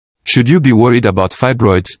Should you be worried about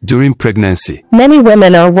fibroids during pregnancy? Many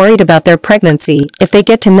women are worried about their pregnancy if they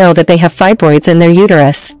get to know that they have fibroids in their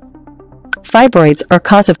uterus. Fibroids are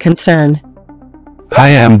cause of concern.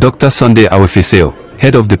 Hi, I am Dr. Sunday Awofisayo,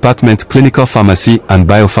 Head of Department Clinical Pharmacy and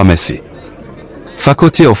Biopharmacy.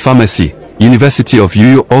 Faculty of Pharmacy, University of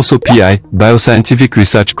UU, also PI, Bioscientific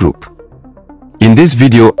Research Group. In this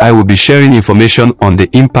video, I will be sharing information on the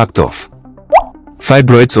impact of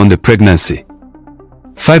fibroids on the pregnancy.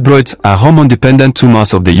 Fibroids are hormone-dependent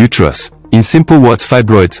tumors of the uterus. In simple words,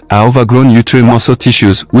 fibroids are overgrown uterine muscle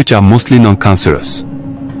tissues which are mostly non-cancerous.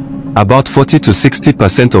 About 40 to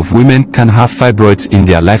 60% of women can have fibroids in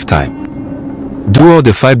their lifetime. Do all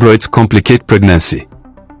the fibroids complicate pregnancy?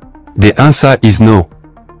 The answer is no.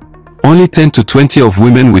 Only 10 to 20 of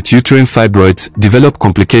women with uterine fibroids develop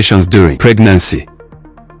complications during pregnancy.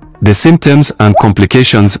 The symptoms and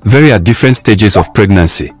complications vary at different stages of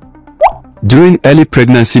pregnancy. During early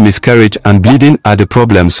pregnancy, miscarriage and bleeding are the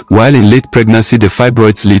problems, while in late pregnancy the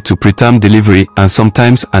fibroids lead to preterm delivery and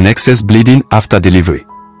sometimes an excess bleeding after delivery.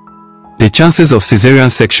 The chances of cesarean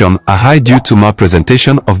section are high due to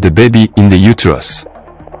malpresentation of the baby in the uterus.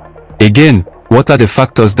 Again, what are the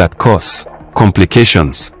factors that cause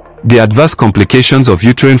complications? The adverse complications of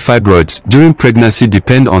uterine fibroids during pregnancy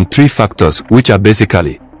depend on three factors, which are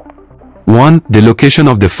basically 1. The location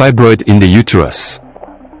of the fibroid in the uterus.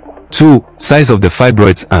 2. Size of the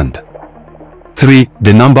fibroids, and 3.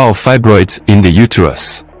 The number of fibroids in the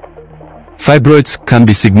uterus. Fibroids can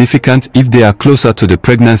be significant if they are closer to the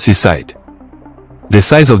pregnancy side. The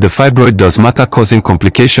size of the fibroid does matter, causing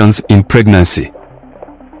complications in pregnancy.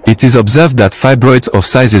 It is observed that fibroids of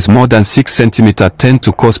sizes more than 6 cm tend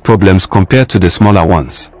to cause problems compared to the smaller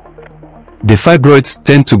ones. The fibroids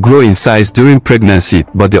tend to grow in size during pregnancy,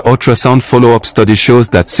 but the ultrasound follow-up study shows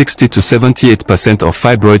that 60 to 78% of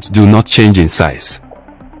fibroids do not change in size.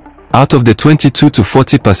 Out of the 22 to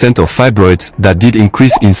 40% of fibroids that did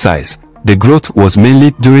increase in size, the growth was mainly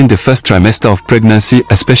during the first trimester of pregnancy,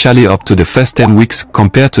 especially up to the first 10 weeks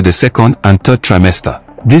compared to the second and third trimester.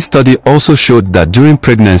 This study also showed that during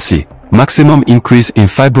pregnancy, maximum increase in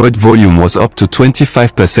fibroid volume was up to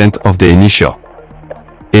 25% of the initial.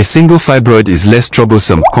 A single fibroid is less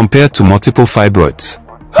troublesome compared to multiple fibroids.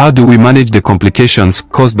 How do we manage the complications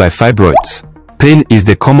caused by fibroids? Pain is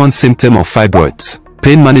the common symptom of fibroids.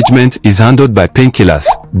 Pain management is handled by painkillers,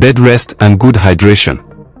 bed rest, and good hydration.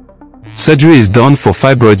 Surgery is done for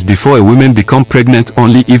fibroids before a woman becomes pregnant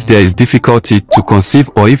only if there is difficulty to conceive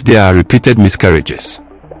or if there are repeated miscarriages.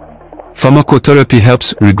 Pharmacotherapy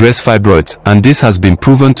helps regress fibroids, and this has been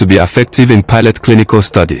proven to be effective in pilot clinical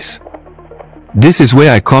studies. This is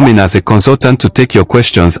where I come in as a consultant to take your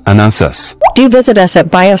questions and answers. Do visit us at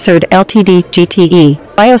Bioscird Ltd GTE,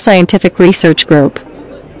 Bioscientific Research Group.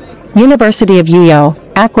 University of Uyo,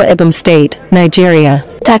 Akwa Ibom State, Nigeria.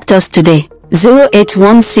 Contact us today,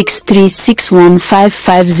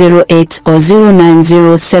 0816361558 or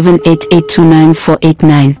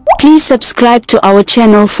 0907882949. Please subscribe to our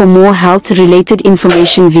channel for more health-related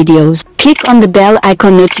information videos. Click on the bell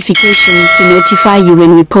icon notification to notify you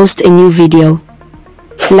when we post a new video.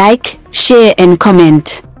 Like, share and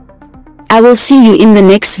comment. I will see you in the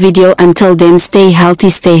next video. Until then, stay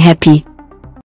healthy, stay happy.